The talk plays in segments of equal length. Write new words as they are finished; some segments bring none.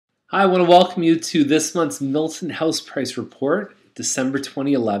Hi, I want to welcome you to this month's Milton House Price Report, December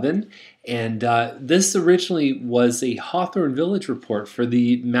 2011. And this originally was a Hawthorne Village report for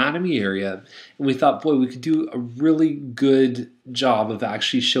the Mattamy area. And we thought, boy, we could do a really good job of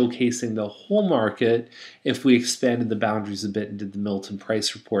actually showcasing the whole market if we expanded the boundaries a bit and did the Milton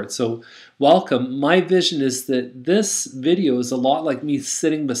Price Report. So welcome. My vision is that this video is a lot like me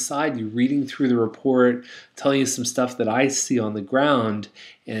sitting beside you, reading through the report, telling you some stuff that I see on the ground,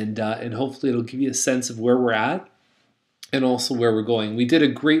 and hopefully it'll give you a sense of where we're at and also where we're going. We did a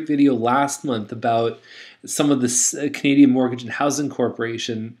great video last month about some of the Canadian Mortgage and Housing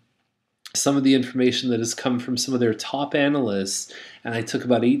Corporation, some of the information that has come from some of their top analysts, and I took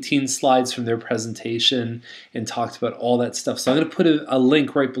about 18 slides from their presentation and talked about all that stuff. So I'm going to put a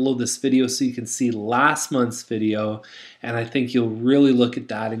link right below this video so you can see last month's video, and I think you'll really look at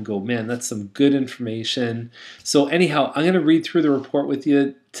that and go, man, that's some good information. So anyhow, I'm going to read through the report with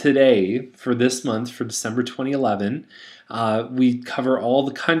you today for this month, for December 2011. We cover all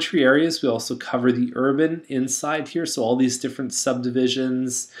the country areas. We also cover the urban inside here, so all these different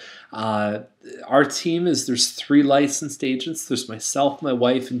subdivisions. Our team there's 3 licensed agents. There's myself, my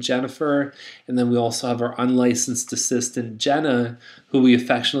wife, and Jennifer, and then we also have our unlicensed assistant, Jenna, who we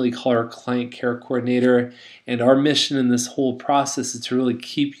affectionately call our client care coordinator. And our mission in this whole process is to really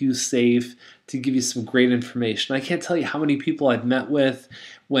keep you safe, to give you some great information. I can't tell you how many people I've met with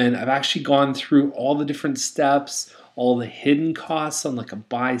when I've actually gone through all the different steps, all the hidden costs on like a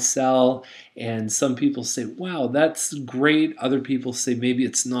buy sell, and some people say, wow, that's great. Other people say maybe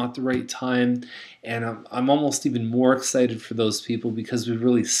it's not the right time, and I'm almost even more excited for those people because we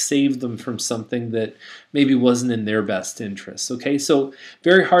really saved them from something that maybe wasn't in their best interest. Okay, so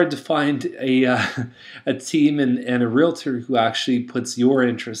very hard to find a team and a realtor who actually puts your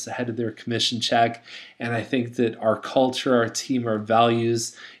interests ahead of their commission check, and I think that our culture, our team, our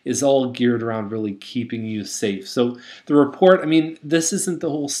values is all geared around really keeping you safe. So the report, I mean, this isn't the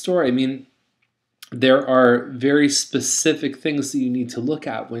whole story. I mean, there are very specific things that you need to look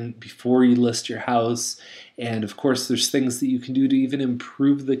at before you list your house. And of course, there's things that you can do to even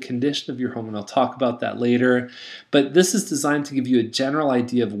improve the condition of your home, and I'll talk about that later. But this is designed to give you a general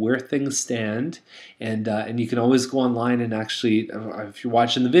idea of where things stand, and you can always go online and actually, if you're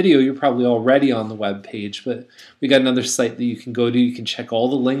watching the video, you're probably already on the web page, but we got another site that you can go to. You can check all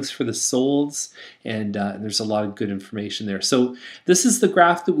the links for the solds, and there's a lot of good information there. So this is the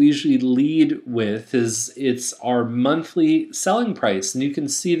graph that we usually lead with. It's our monthly selling price, and you can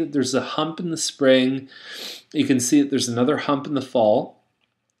see that there's a hump in the spring. You can see that there's another hump in the fall.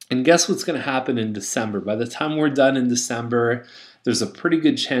 And guess what's going to happen in December? By the time we're done in December, there's a pretty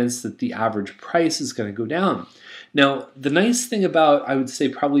good chance that the average price is going to go down. Now, the nice thing about, I would say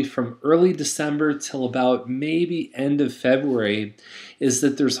probably from early December till about maybe end of February, is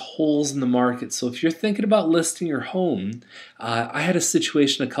that there's holes in the market. So if you're thinking about listing your home, I had a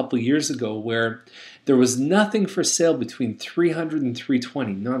situation a couple years ago where there was nothing for sale between 300 and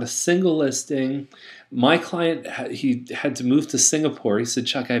 320, not a single listing. My client, he had to move to Singapore. He said,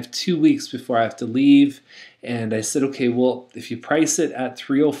 Chuck, I have 2 weeks before I have to leave. And I said, okay, well, if you price it at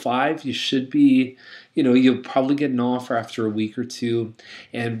 305, you should be, you'll probably get an offer after a week or two.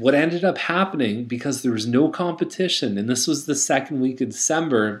 And what ended up happening, because there was no competition, and this was the second week of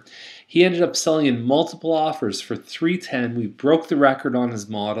December, he ended up selling in multiple offers for 310. We broke the record on his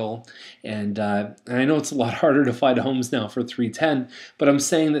model, and I know it's a lot harder to find homes now for 310, but I'm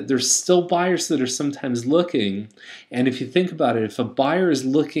saying that there's still buyers that are sometimes looking. And if you think about it, if a buyer is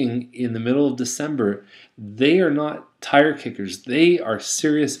looking in the middle of December, they are not tire kickers. They are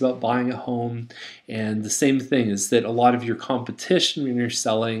serious about buying a home. And the same thing is that a lot of your competition when you're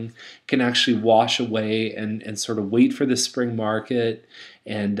selling can actually wash away and sort of wait for the spring market.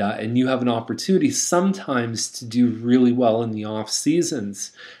 And you have an opportunity sometimes to do really well in the off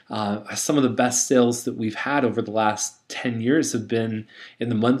seasons. Some of the best sales that we've had over the last 10 years have been in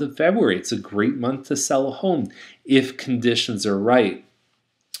the month of February. It's a great month to sell a home if conditions are right.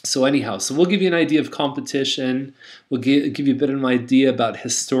 So anyhow, so we'll give you an idea of competition. We'll give you a bit of an idea about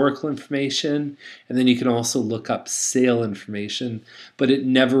historical information, and then you can also look up sale information, but it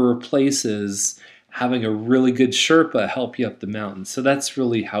never replaces having a really good Sherpa help you up the mountain. So that's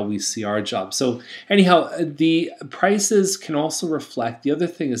really how we see our job. So anyhow, the prices can also reflect, the other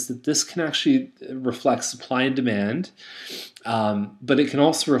thing is that this can actually reflect supply and demand, but it can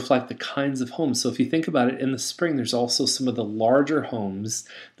also reflect the kinds of homes. So if you think about it, in the spring, there's also some of the larger homes,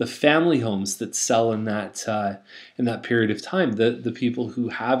 the family homes that sell in that period of time. The people who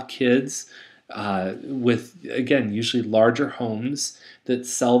have kids, with, again, usually larger homes that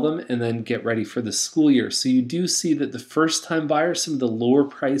sell them and then get ready for the school year. So you do see that the first-time buyers, some of the lower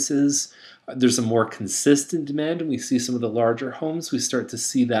prices, there's a more consistent demand, and we see some of the larger homes, we start to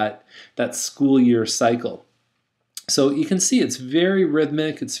see that school year cycle. So you can see it's very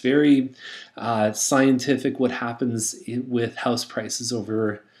rhythmic, it's very scientific what happens with house prices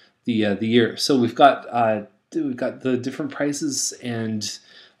over the year. So we've got the different prices and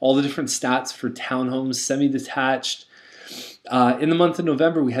all the different stats for townhomes, semi-detached. In the month of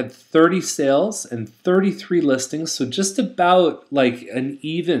November, we had 30 sales and 33 listings, so just about like an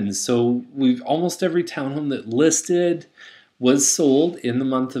even. So almost every townhome that listed was sold in the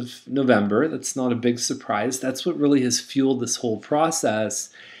month of November. That's not a big surprise. That's what really has fueled this whole process.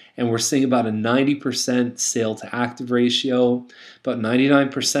 And we're seeing about a 90% sale to active ratio, about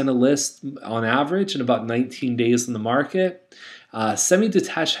 99% of lists on average, and about 19 days on the market.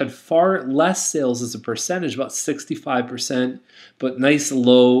 Semi-detached had far less sales as a percentage, about 65%, but nice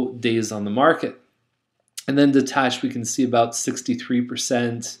low days on the market. And then detached, we can see about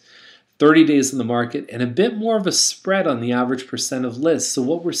 63%, 30 days on the market, and a bit more of a spread on the average percent of lists. So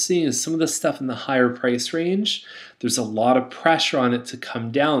what we're seeing is some of the stuff in the higher price range, there's a lot of pressure on it to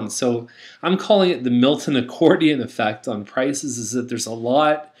come down. So I'm calling it the Milton accordion effect on prices, is that there's a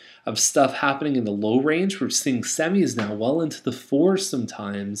lot of stuff happening in the low range. We're seeing semis now well into the fours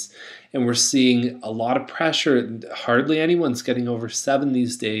sometimes, and we're seeing a lot of pressure. Hardly anyone's getting over 7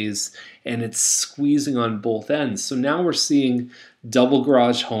 these days, and it's squeezing on both ends. So now we're seeing double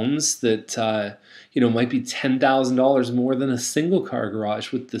garage homes that might be $10,000 more than a single car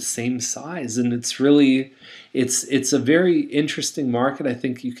garage with the same size, and it's really it's a very interesting market. I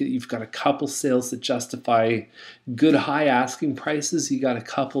think you've got a couple sales that justify good high asking prices. You got a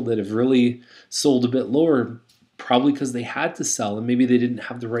couple that have really sold a bit lower, probably because they had to sell and maybe they didn't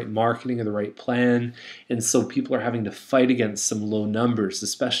have the right marketing or the right plan, and so people are having to fight against some low numbers,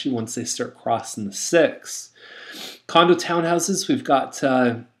 especially once they start crossing the 6. Condo townhouses, we've got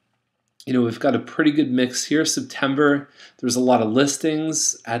a pretty good mix here. September, there was a lot of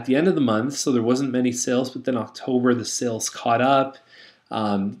listings at the end of the month, so there wasn't many sales, but then October, the sales caught up.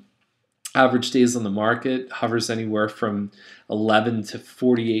 Average days on the market hovers anywhere from 11 to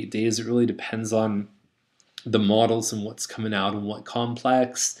 48 days. It really depends on the models and what's coming out and what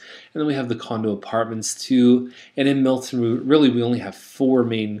complex. And then we have the condo apartments too. And in Milton, we only have 4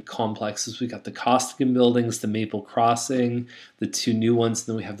 main complexes. We got the Costigan buildings, the Maple Crossing, the 2 new ones, and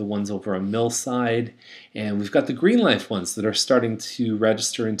then we have the ones over on Millside. And we've got the Green Life ones that are starting to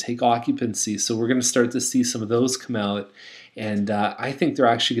register and take occupancy. So we're going to start to see some of those come out. And I think they're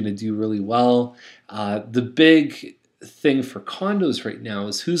actually going to do really well. The big thing for condos right now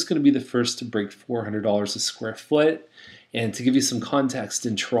is who's going to be the first to break $400 a square foot. And to give you some context,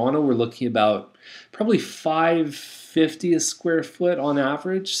 in Toronto we're looking about probably $550 a square foot on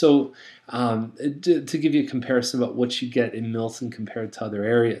average. So to give you a comparison about what you get in Milton compared to other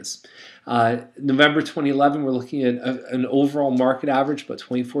areas. November 2011, we're looking at an overall market average, about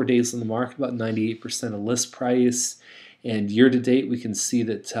 24 days on the market, about 98% of list price. And year to date, we can see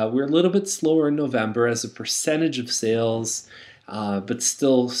that we're a little bit slower in November as a percentage of sales, but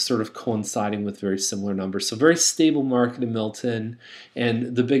still sort of coinciding with very similar numbers. So very stable market in Milton.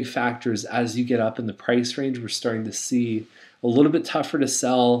 And the big factor is as you get up in the price range, we're starting to see a little bit tougher to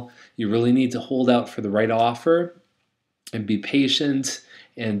sell. You really need to hold out for the right offer and be patient.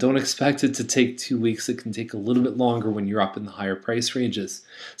 And don't expect it to take 2 weeks. It can take a little bit longer when you're up in the higher price ranges.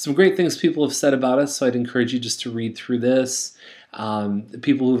 Some great things people have said about us, so I'd encourage you just to read through this. The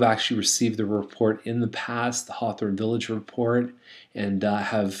people who've actually received the report in the past, the Hawthorne Village report, and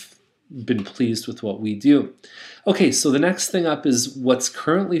have been pleased with what we do. Okay, so the next thing up is what's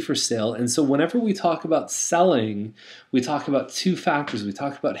currently for sale. And so whenever we talk about selling, we talk about 2 factors. We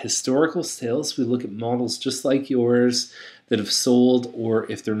talk about historical sales. We look at models just like yours that have sold,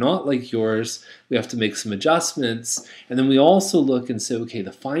 or if they're not like yours, we have to make some adjustments. And then we also look and say, okay,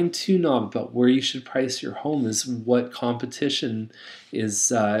 the fine-tune knob about where you should price your home is what competition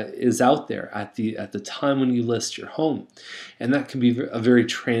is out there at the time when you list your home. And that can be a very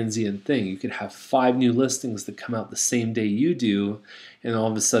transient thing. You could have 5 new listings that come out the same day you do, and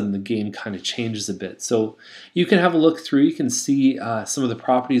all of a sudden the game kind of changes a bit. So you can have a look through. You can see some of the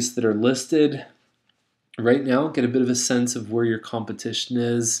properties that are listed right now, get a bit of a sense of where your competition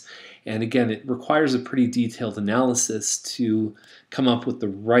is. And again, it requires a pretty detailed analysis to come up with the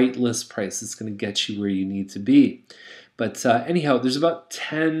right list price that's going to get you where you need to be. But anyhow, there's about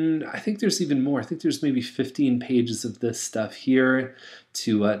 10, I think there's even more. I think there's maybe 15 pages of this stuff here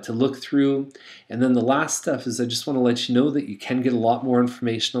to look through. And then the last stuff is I just want to let you know that you can get a lot more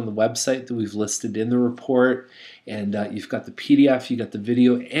information on the website that we've listed in the report. And you've got the PDF, you got the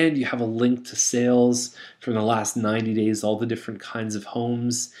video, and you have a link to sales from the last 90 days, all the different kinds of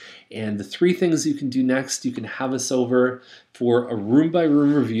homes. And the 3 things you can do next, you can have us over for a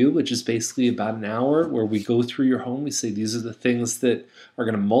room-by-room review, which is basically about an hour where we go through your home. We say these are the things that are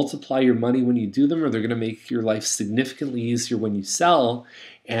going to multiply your money when you do them, or they're going to make your life significantly easier when you sell.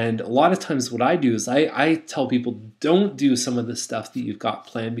 And a lot of times what I do is I tell people don't do some of the stuff that you've got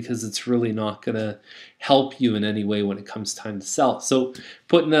planned because it's really not going to help you in any way when it comes time to sell. So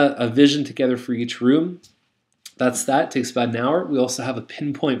putting a vision together for each room, that. It takes about an hour. We also have a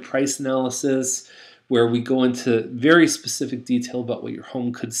pinpoint price analysis where we go into very specific detail about what your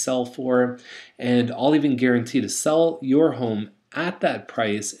home could sell for. And I'll even guarantee to sell your home at that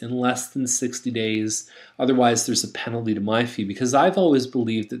price in less than 60 days. Otherwise, there's a penalty to my fee, because I've always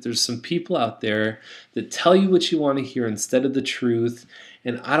believed that there's some people out there that tell you what you want to hear instead of the truth,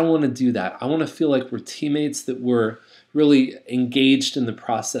 and I don't want to do that. I want to feel like we're teammates, that we're really engaged in the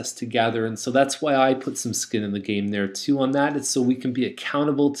process together. And so that's why I put some skin in the game there too on that. It's so we can be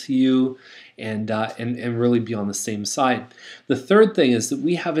accountable to you and really be on the same side. The third thing is that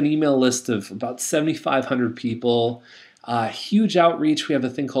we have an email list of about 7,500 people. Huge outreach. We have a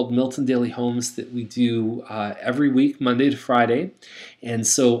thing called Milton Daily Homes that we do every week, Monday to Friday. And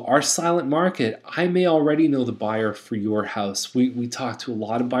so our silent market, I may already know the buyer for your house. We talk to a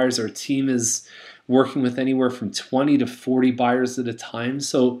lot of buyers. Our team is working with anywhere from 20 to 40 buyers at a time.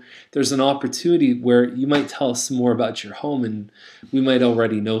 So there's an opportunity where you might tell us some more about your home, and we might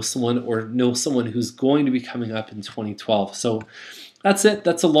already know someone or know someone who's going to be coming up in 2012. So that's it.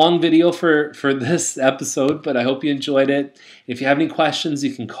 That's a long video for this episode, but I hope you enjoyed it. If you have any questions,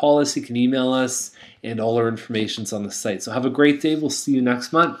 you can call us, you can email us, and all our information's on the site. So have a great day. We'll see you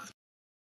next month.